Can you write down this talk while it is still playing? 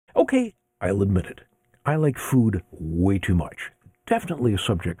Okay, I'll admit it. I like food way too much. Definitely a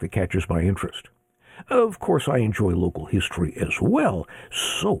subject that catches my interest. Of course, I enjoy local history as well,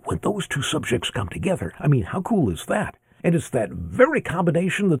 so when those two subjects come together, how cool is that? And it's that very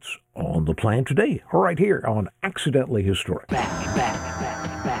combination that's on the plan today, right here on Accidentally Historic.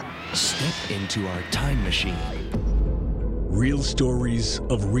 Step into our time machine. Real stories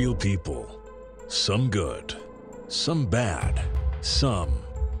of real people. Some good, some bad, some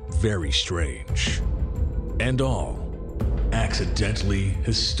very strange. And all accidentally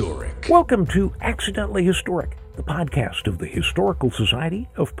historic. Welcome to Accidentally Historic, the podcast of the Historical Society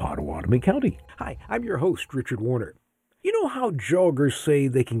of Potawatomi County. Hi, I'm your host, Richard Warner. You know how joggers say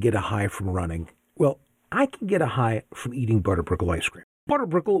they can get a high from running? Well, I can get a high from eating butterbrickle ice cream.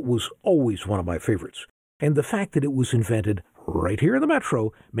 Butterbrickle was always one of my favorites, and the fact that it was invented right here in the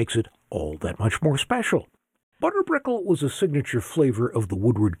Metro makes it all that much more special. Butterbrickle was a signature flavor of the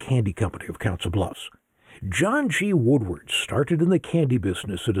Woodward Candy Company of Council Bluffs. John G. Woodward started in the candy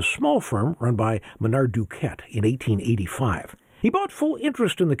business at a small firm run by Menard Duquette in 1885. He bought full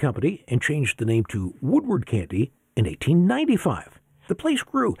interest in the company and changed the name to Woodward Candy in 1895. The place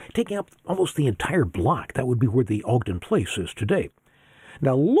grew, taking up almost the entire block. That would be where the Ogden Place is today.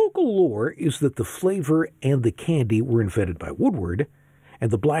 Now, local lore is that the flavor and the candy were invented by Woodward, and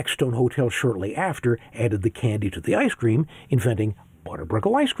the Blackstone Hotel shortly after added the candy to the ice cream, inventing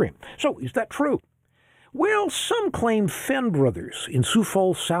butterbrickle ice cream. So, is that true? Well, some claim Fenn Brothers in Sioux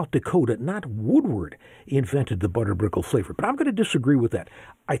Falls, South Dakota, not Woodward, invented the butterbrickle flavor, but I'm going to disagree with that.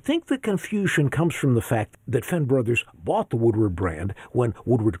 I think the confusion comes from the fact that Fenn Brothers bought the Woodward brand when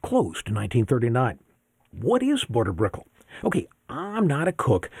Woodward closed in 1939. What is butterbrickle? Okay, I'm not a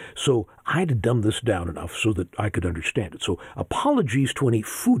cook, so I had to dumb this down enough so that I could understand it. So apologies to any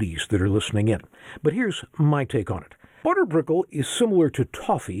foodies that are listening in. But here's my take on it. Butterbrickle is similar to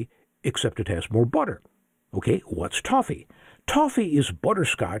toffee, except it has more butter. Okay, what's toffee? Toffee is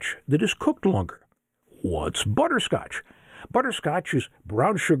butterscotch that is cooked longer. What's butterscotch? Butterscotch is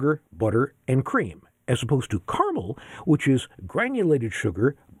brown sugar, butter, and cream, as opposed to caramel, which is granulated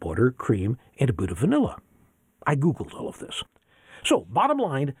sugar, butter, cream, and a bit of vanilla. I Googled all of this. So, bottom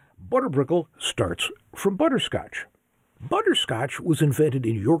line, butterbrickle starts from butterscotch. Butterscotch was invented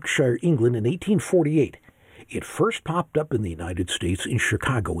in Yorkshire, England in 1848. It first popped up in the United States in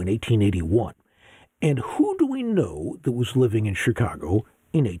Chicago in 1881. And who do we know that was living in Chicago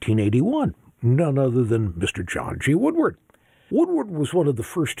in 1881? None other than Mr. John G. Woodward. Woodward was one of the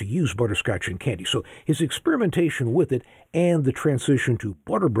first to use butterscotch in candy, so his experimentation with it and the transition to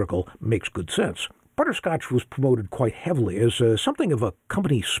butterbrickle makes good sense. Butterscotch was promoted quite heavily as something of a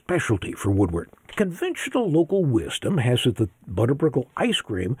company specialty for Woodward. Conventional local wisdom has it that butterbrickle ice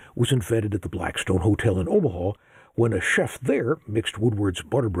cream was invented at the Blackstone Hotel in Omaha when a chef there mixed Woodward's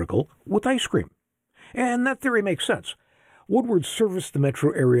butterbrickle with ice cream. And that theory makes sense. Woodward serviced the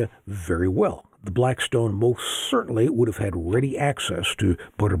metro area very well. The Blackstone most certainly would have had ready access to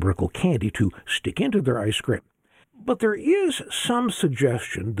butterbrickle candy to stick into their ice cream. But there is some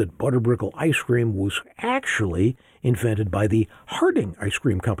suggestion that butterbrickle ice cream was actually invented by the Harding Ice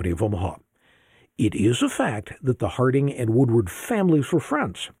Cream Company of Omaha. It is a fact that the Harding and Woodward families were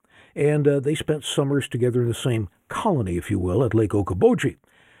friends, and they spent summers together in the same colony, if you will, at Lake Okoboji.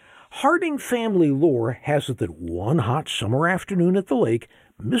 Harding family lore has it that one hot summer afternoon at the lake,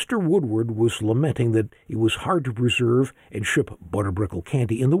 Mr. Woodward was lamenting that it was hard to preserve and ship butterbrickle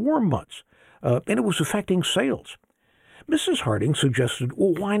candy in the warm months, and it was affecting sales. Mrs. Harding suggested,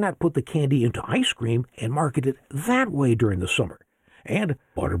 well, why not put the candy into ice cream and market it that way during the summer? And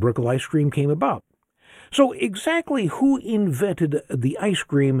butterbrickle ice cream came about. So exactly who invented the ice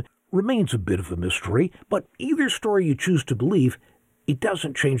cream remains a bit of a mystery, but either story you choose to believe, it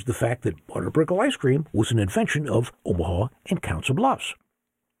doesn't change the fact that butterbrickle ice cream was an invention of Omaha and Council Bluffs.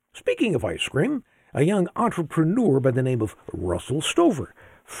 Speaking of ice cream, a young entrepreneur by the name of Russell Stover,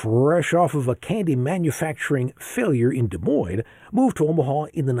 fresh off of a candy manufacturing failure in Des Moines, moved to Omaha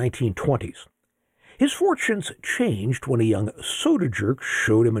in the 1920s. His fortunes changed when a young soda jerk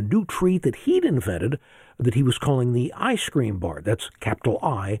showed him a new treat that he'd invented that he was calling the ice cream bar. That's capital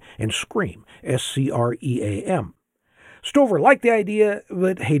I and Scream, S-C-R-E-A-M. Stover liked the idea,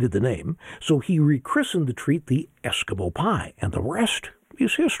 but hated the name, so he rechristened the treat the Eskimo Pie, and the rest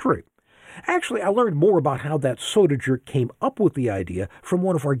is history. Actually, I learned more about how that soda jerk came up with the idea from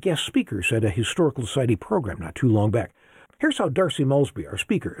one of our guest speakers at a Historical Society program not too long back. Here's how Darcy Mulsby, our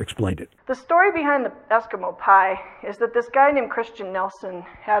speaker, explained it. The story behind the Eskimo pie is that this guy named Christian Nelson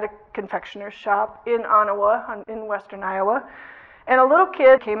had a confectioner's shop in Ottawa, in western Iowa, and a little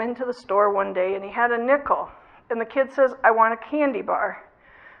kid came into the store one day and he had a nickel. And the kid says, "I want a candy bar."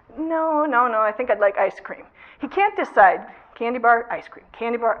 No, I think I'd like ice cream. He can't decide. Candy bar, ice cream,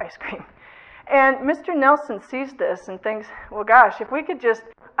 candy bar, ice cream. And Mr. Nelson sees this and thinks, well, gosh, if we could just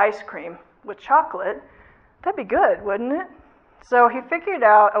ice cream with chocolate, that'd be good, wouldn't it? So he figured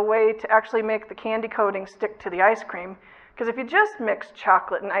out a way to actually make the candy coating stick to the ice cream, because if you just mix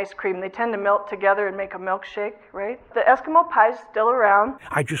chocolate and ice cream, they tend to melt together and make a milkshake, right? The Eskimo pie's still around.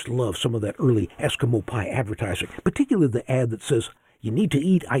 I just love some of that early Eskimo pie advertising, particularly the ad that says, you need to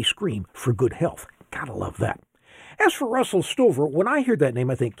eat ice cream for good health. Gotta love that. As for Russell Stover, when I hear that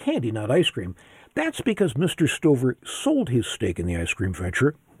name, I think candy, not ice cream. That's because Mr. Stover sold his stake in the ice cream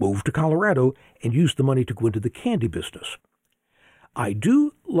venture, moved to Colorado, and used the money to go into the candy business. I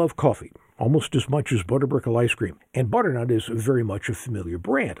do love coffee, almost as much as Butterbrickle ice cream, and Butternut is very much a familiar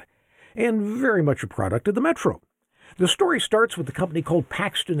brand, and very much a product of the Metro. The story starts with a company called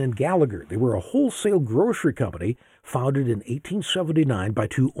Paxton and Gallagher. They were a wholesale grocery company founded in 1879 by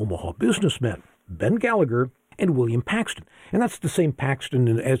two Omaha businessmen, Ben Gallagher and William Paxton. And that's the same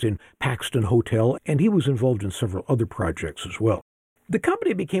Paxton as in Paxton Hotel, and he was involved in several other projects as well. The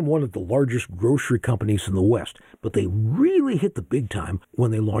company became one of the largest grocery companies in the West, but they really hit the big time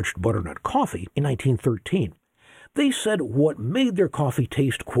when they launched Butternut Coffee in 1913. They said what made their coffee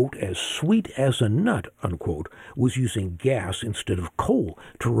taste, quote, as sweet as a nut, unquote, was using gas instead of coal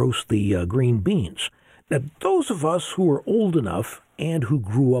to roast the green beans. Now, those of us who are old enough and who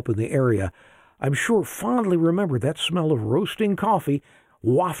grew up in the area, I'm sure fondly remember that smell of roasting coffee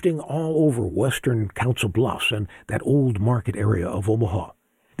wafting all over western Council Bluffs and that old market area of Omaha.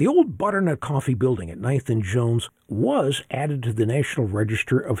 The old Butternut Coffee building at 9th and Jones was added to the National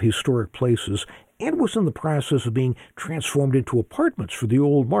Register of Historic Places and was in the process of being transformed into apartments for the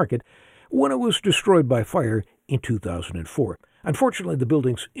old market when it was destroyed by fire in 2004. Unfortunately, the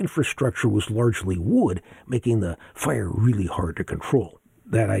building's infrastructure was largely wood, making the fire really hard to control.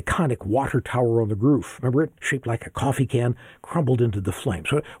 That iconic water tower on the roof, remember it? Shaped like a coffee can, crumbled into the flames.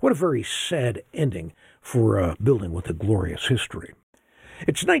 So what a very sad ending for a building with a glorious history.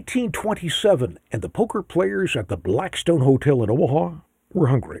 It's 1927, and the poker players at the Blackstone Hotel in Omaha were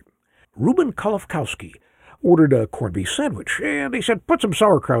hungry. Reuben Kolofkowski ordered a corned beef sandwich, and he said, put some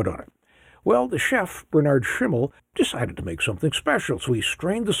sauerkraut on it. Well, the chef, Bernard Schimmel, decided to make something special, so he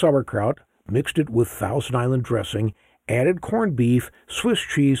strained the sauerkraut, mixed it with Thousand Island dressing, added corned beef, Swiss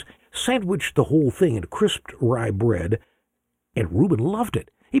cheese, sandwiched the whole thing in crisped rye bread, and Reuben loved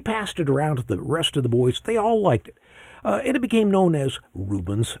it. He passed it around to the rest of the boys. They all liked it. And it became known as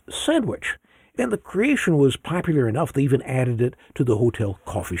Reuben's Sandwich. And the creation was popular enough they even added it to the hotel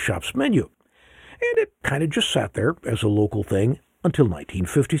coffee shop's menu. And it kind of just sat there as a local thing until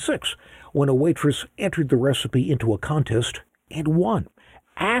 1956, when a waitress entered the recipe into a contest and won.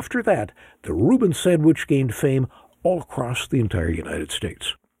 After that, the Reuben Sandwich gained fame all across the entire United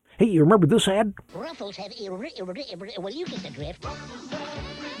States. Hey, you remember this ad? Ruffles have well, you get the drift.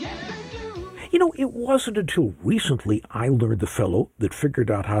 You know, it wasn't until recently I learned the fellow that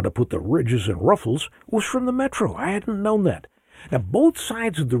figured out how to put the ridges in Ruffles was from the Metro. I hadn't known that. Now, both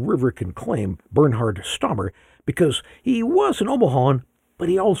sides of the river can claim Bernhard Stammer because he was an Omahan, but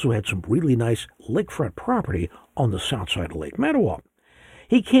he also had some really nice lakefront property on the south side of Lake Mattawa.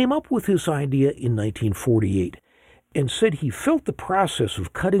 He came up with his idea in 1948 and said he felt the process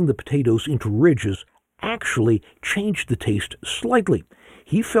of cutting the potatoes into ridges actually changed the taste slightly.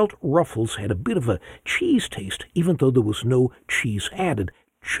 He felt Ruffles had a bit of a cheese taste, even though there was no cheese added,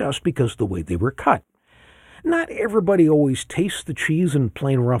 just because of the way they were cut. Not everybody always tastes the cheese in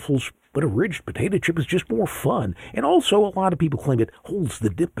plain Ruffles, but a ridged potato chip is just more fun, and also a lot of people claim it holds the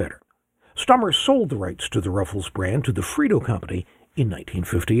dip better. Stammer sold the rights to the Ruffles brand to the Frito Company in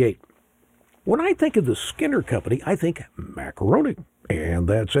 1958. When I think of the Skinner Company, I think macaroni. And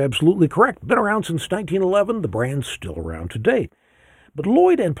that's absolutely correct. Been around since 1911, the brand's still around today. But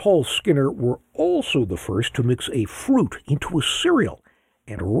Lloyd and Paul Skinner were also the first to mix a fruit into a cereal,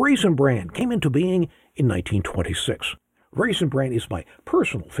 and Raisin Bran came into being in 1926. Raisin Bran is my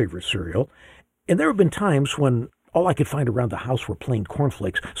personal favorite cereal, and there have been times when all I could find around the house were plain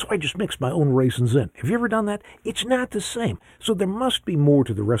cornflakes, so I just mixed my own raisins in. Have you ever done that? It's not the same. So there must be more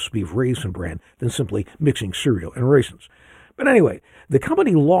to the recipe of Raisin Bran than simply mixing cereal and raisins. But anyway, the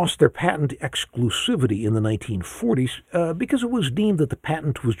company lost their patent exclusivity in the 1940s because it was deemed that the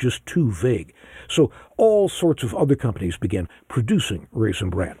patent was just too vague. So all sorts of other companies began producing Raisin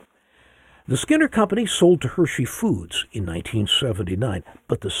Bran. The Skinner Company sold to Hershey Foods in 1979,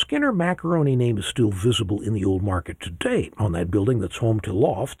 but the Skinner macaroni name is still visible in the old market today on that building that's home to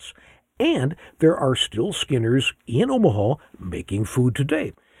Lofts, and there are still Skinners in Omaha making food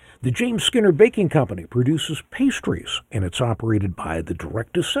today. The James Skinner Baking Company produces pastries, and it's operated by the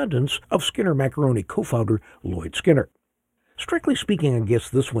direct descendants of Skinner Macaroni co-founder Lloyd Skinner. Strictly speaking, I guess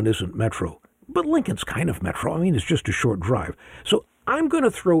this one isn't metro, but Lincoln's kind of metro. I mean, it's just a short drive. So I'm going to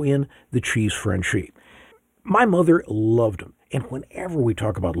throw in the cheese Frenchie. My mother loved them, and whenever we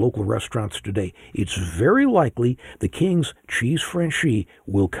talk about local restaurants today, it's very likely the King's cheese Frenchie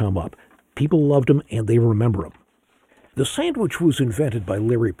will come up. People loved them, and they remember them. The sandwich was invented by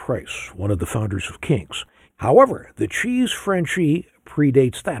Larry Price, one of the founders of King's. However, the cheese Frenchie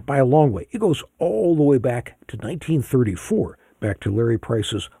predates that by a long way. It goes all the way back to 1934, back to Larry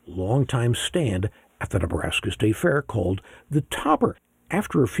Price's longtime stand at the Nebraska State Fair called the Topper.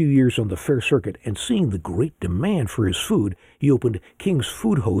 After a few years on the fair circuit and seeing the great demand for his food, he opened King's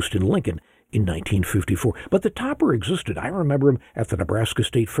Food Host in Lincoln in 1954. But the Topper existed. I remember him at the Nebraska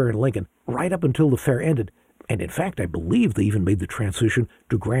State Fair in Lincoln right up until the fair ended. And in fact, I believe they even made the transition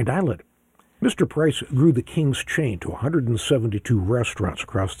to Grand Island. Mr. Price grew the King's chain to 172 restaurants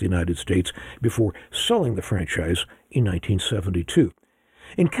across the United States before selling the franchise in 1972.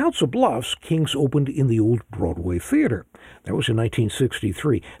 In Council Bluffs, King's opened in the old Broadway Theater. That was in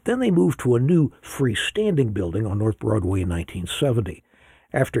 1963. Then they moved to a new freestanding building on North Broadway in 1970.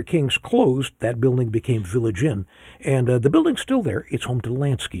 After King's closed, that building became Village Inn, and the building's still there. It's home to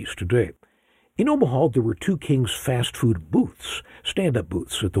Lansky's today. In Omaha, there were two King's fast food booths, stand-up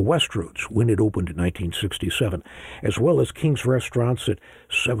booths at the Westroads when it opened in 1967, as well as King's restaurants at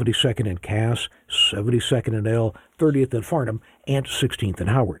 72nd and Cass, 72nd and L, 30th and Farnham, and 16th and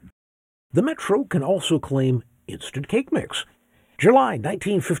Howard. The Metro can also claim instant cake mix. July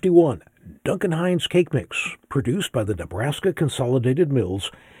 1951, Duncan Hines Cake Mix, produced by the Nebraska Consolidated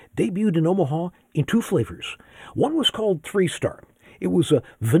Mills, debuted in Omaha in two flavors. One was called 3-Star. It was a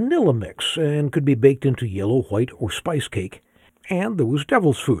vanilla mix and could be baked into yellow, white, or spice cake. And there was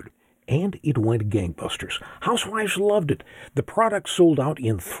devil's food. And it went gangbusters. Housewives loved it. The product sold out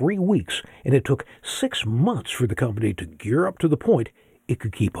in 3 weeks, and it took 6 months for the company to gear up to the point it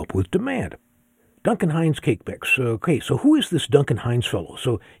could keep up with demand. Duncan Hines Cake Mix. Okay, so who is this Duncan Hines fellow?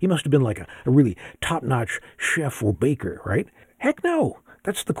 So he must have been like a really top-notch chef or baker, right? Heck no.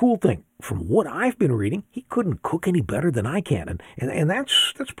 That's the cool thing. From what I've been reading, he couldn't cook any better than I can, and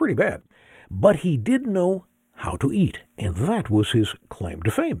that's pretty bad. But he did know how to eat, and that was his claim to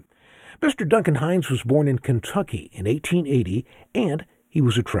fame. Mr. Duncan Hines was born in Kentucky in 1880, and he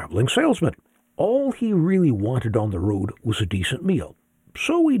was a traveling salesman. All he really wanted on the road was a decent meal.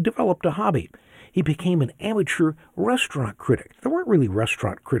 So he developed a hobby. He became an amateur restaurant critic. There weren't really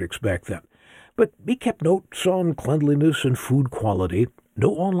restaurant critics back then. But he kept notes on cleanliness and food quality.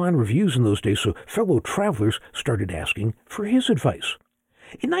 No online reviews in those days, so fellow travelers started asking for his advice.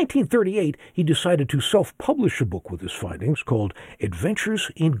 In 1938, he decided to self-publish a book with his findings called Adventures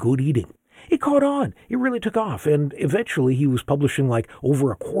in Good Eating. It caught on. It really took off, and eventually he was publishing like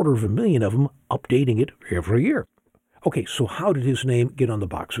over 250,000 of them, updating it every year. Okay, so how did his name get on the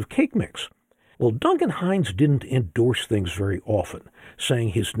box of cake mix? Well, Duncan Hines didn't endorse things very often, saying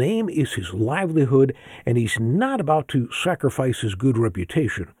his name is his livelihood and he's not about to sacrifice his good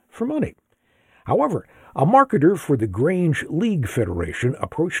reputation for money. However, a marketer for the Grange League Federation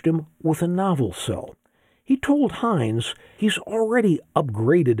approached him with a novel sell. He told Hines he's already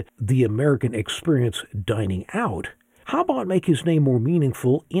upgraded the American experience dining out. How about make his name more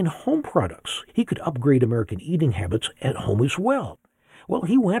meaningful in home products? He could upgrade American eating habits at home as well. Well,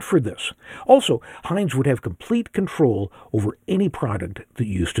 he went for this. Also, Hines would have complete control over any product that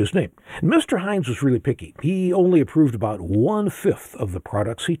used his name. And Mr. Hines was really picky. He only approved about 1/5 of the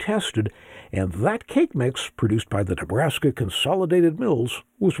products he tested, and that cake mix, produced by the Nebraska Consolidated Mills,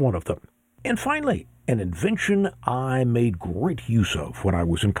 was one of them. And finally, an invention I made great use of when I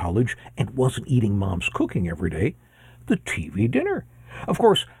was in college and wasn't eating Mom's cooking every day, the TV dinner. Of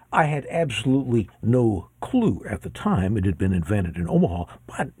course, I had absolutely no clue at the time it had been invented in Omaha,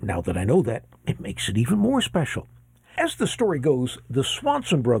 but now that I know that, it makes it even more special. As the story goes, the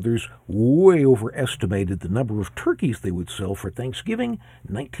Swanson brothers way overestimated the number of turkeys they would sell for Thanksgiving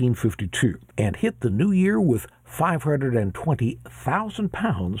 1952 and hit the new year with 520,000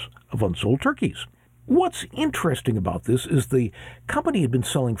 pounds of unsold turkeys. What's interesting about this is the company had been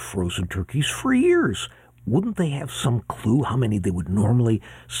selling frozen turkeys for years. Wouldn't they have some clue how many they would normally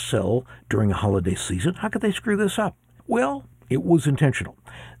sell during a holiday season? How could they screw this up? Well, it was intentional.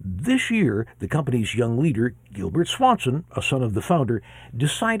 This year, the company's young leader, Gilbert Swanson, a son of the founder,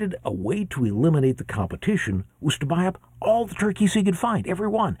 decided a way to eliminate the competition was to buy up all the turkeys he could find, every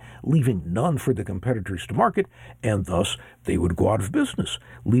one, leaving none for the competitors to market, and thus they would go out of business,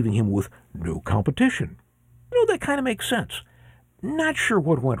 leaving him with no competition. That kind of makes sense. Not sure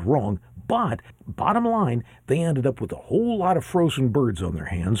what went wrong, but bottom line, they ended up with a whole lot of frozen birds on their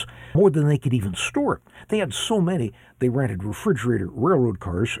hands, more than they could even store. They had so many, they rented refrigerator railroad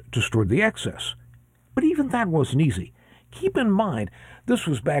cars to store the excess. But even that wasn't easy. Keep in mind, this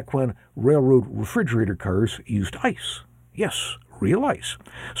was back when railroad refrigerator cars used ice. Yes, real ice.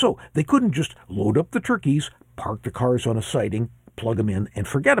 So they couldn't just load up the turkeys, park the cars on a siding, plug them in, and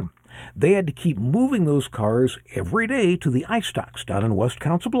forget them. They had to keep moving those cars every day to the ice stocks down in West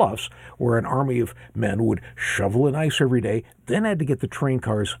Council Bluffs, where an army of men would shovel in ice every day, then had to get the train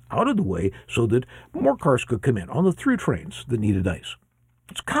cars out of the way so that more cars could come in on the through trains that needed ice.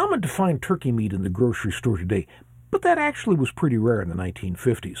 It's common to find turkey meat in the grocery store today, but that actually was pretty rare in the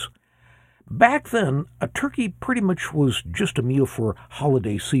 1950s. Back then, a turkey pretty much was just a meal for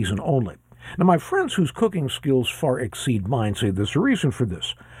holiday season only. Now, my friends whose cooking skills far exceed mine say there's a reason for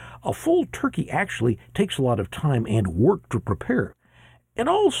this. A full turkey actually takes a lot of time and work to prepare. And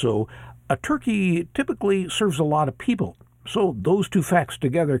also, a turkey typically serves a lot of people. So those two facts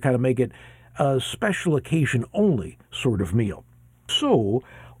together kind of make it a special occasion only sort of meal. So,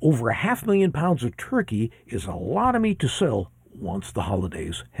 over 500,000 pounds of turkey is a lot of meat to sell once the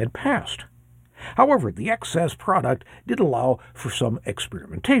holidays had passed. However, the excess product did allow for some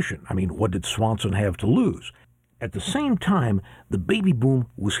experimentation. I mean, what did Swanson have to lose? At the same time, the baby boom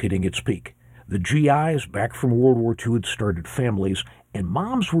was hitting its peak. The GIs back from World War II had started families, and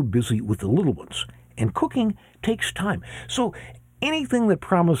moms were busy with the little ones. And cooking takes time. So anything that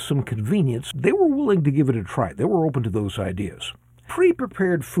promised some convenience, they were willing to give it a try. They were open to those ideas.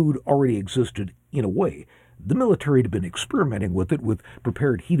 Pre-prepared food already existed in a way. The military had been experimenting with it with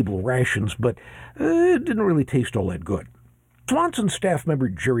prepared heatable rations, but it didn't really taste all that good. Swanson staff member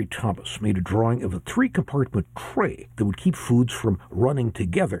Jerry Thomas made a drawing of a 3-compartment tray that would keep foods from running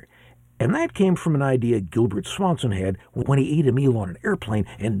together, and that came from an idea Gilbert Swanson had when he ate a meal on an airplane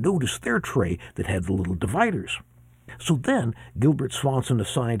and noticed their tray that had the little dividers. So then, Gilbert Swanson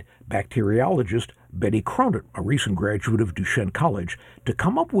assigned bacteriologist Betty Cronin, a recent graduate of Duchesne College, to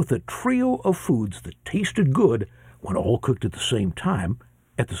come up with a trio of foods that tasted good when all cooked at the same time,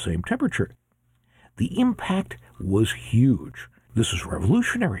 at the same temperature. The impact was huge. This is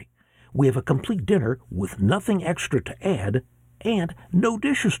revolutionary. We have a complete dinner with nothing extra to add and no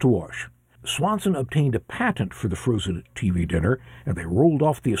dishes to wash. Swanson obtained a patent for the frozen TV dinner, and they rolled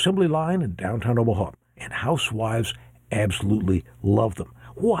off the assembly line in downtown Omaha. And housewives absolutely loved them.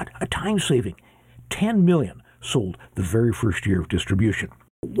 What a time saving! 10 million sold the very first year of distribution.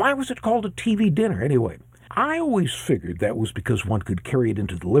 Why was it called a TV dinner anyway? I always figured that was because one could carry it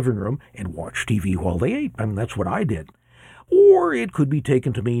into the living room and watch TV while they ate. I mean, that's what I did. Or it could be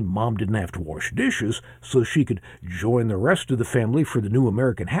taken to mean Mom didn't have to wash dishes, so she could join the rest of the family for the new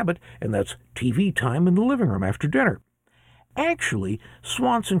American habit, and that's TV time in the living room after dinner. Actually,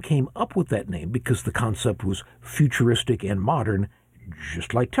 Swanson came up with that name because the concept was futuristic and modern,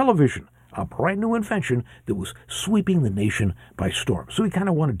 just like television, a brand new invention that was sweeping the nation by storm. So he kind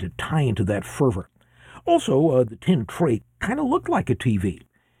of wanted to tie into that fervor. Also, the tin tray kind of looked like a TV.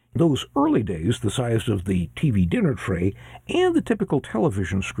 In those early days, the size of the TV dinner tray and the typical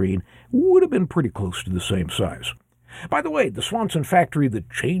television screen would have been pretty close to the same size. By the way, the Swanson factory that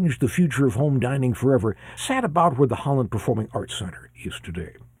changed the future of home dining forever sat about where the Holland Performing Arts Center is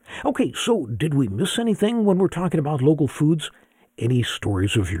today. Okay, so did we miss anything when we're talking about local foods? Any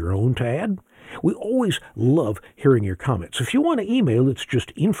stories of your own to add? We always love hearing your comments. If you want to email, it's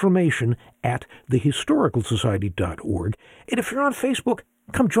just information@thehistoricalsociety.org. And if you're on Facebook,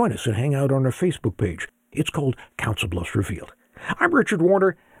 come join us and hang out on our Facebook page. It's called Council Bluffs Revealed. I'm Richard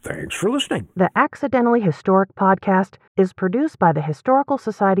Warner. Thanks for listening. The Accidentally Historic podcast is produced by the Historical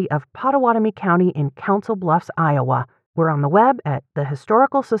Society of Potawatomi County in Council Bluffs, Iowa. We're on the web at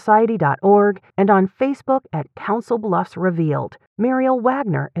thehistoricalsociety.org and on Facebook at Council Bluffs Revealed. Muriel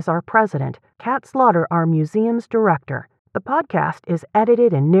Wagner is our president, Kat Slaughter our museum's director. The podcast is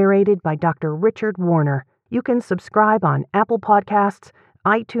edited and narrated by Dr. Richard Warner. You can subscribe on Apple Podcasts,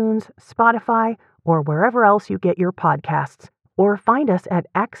 iTunes, Spotify, or wherever else you get your podcasts. Or find us at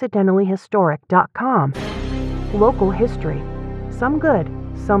accidentallyhistoric.com. Local history. Some good,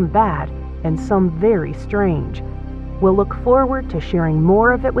 some bad, and some very strange. We'll look forward to sharing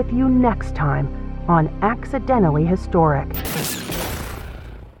more of it with you next time on Accidentally Historic.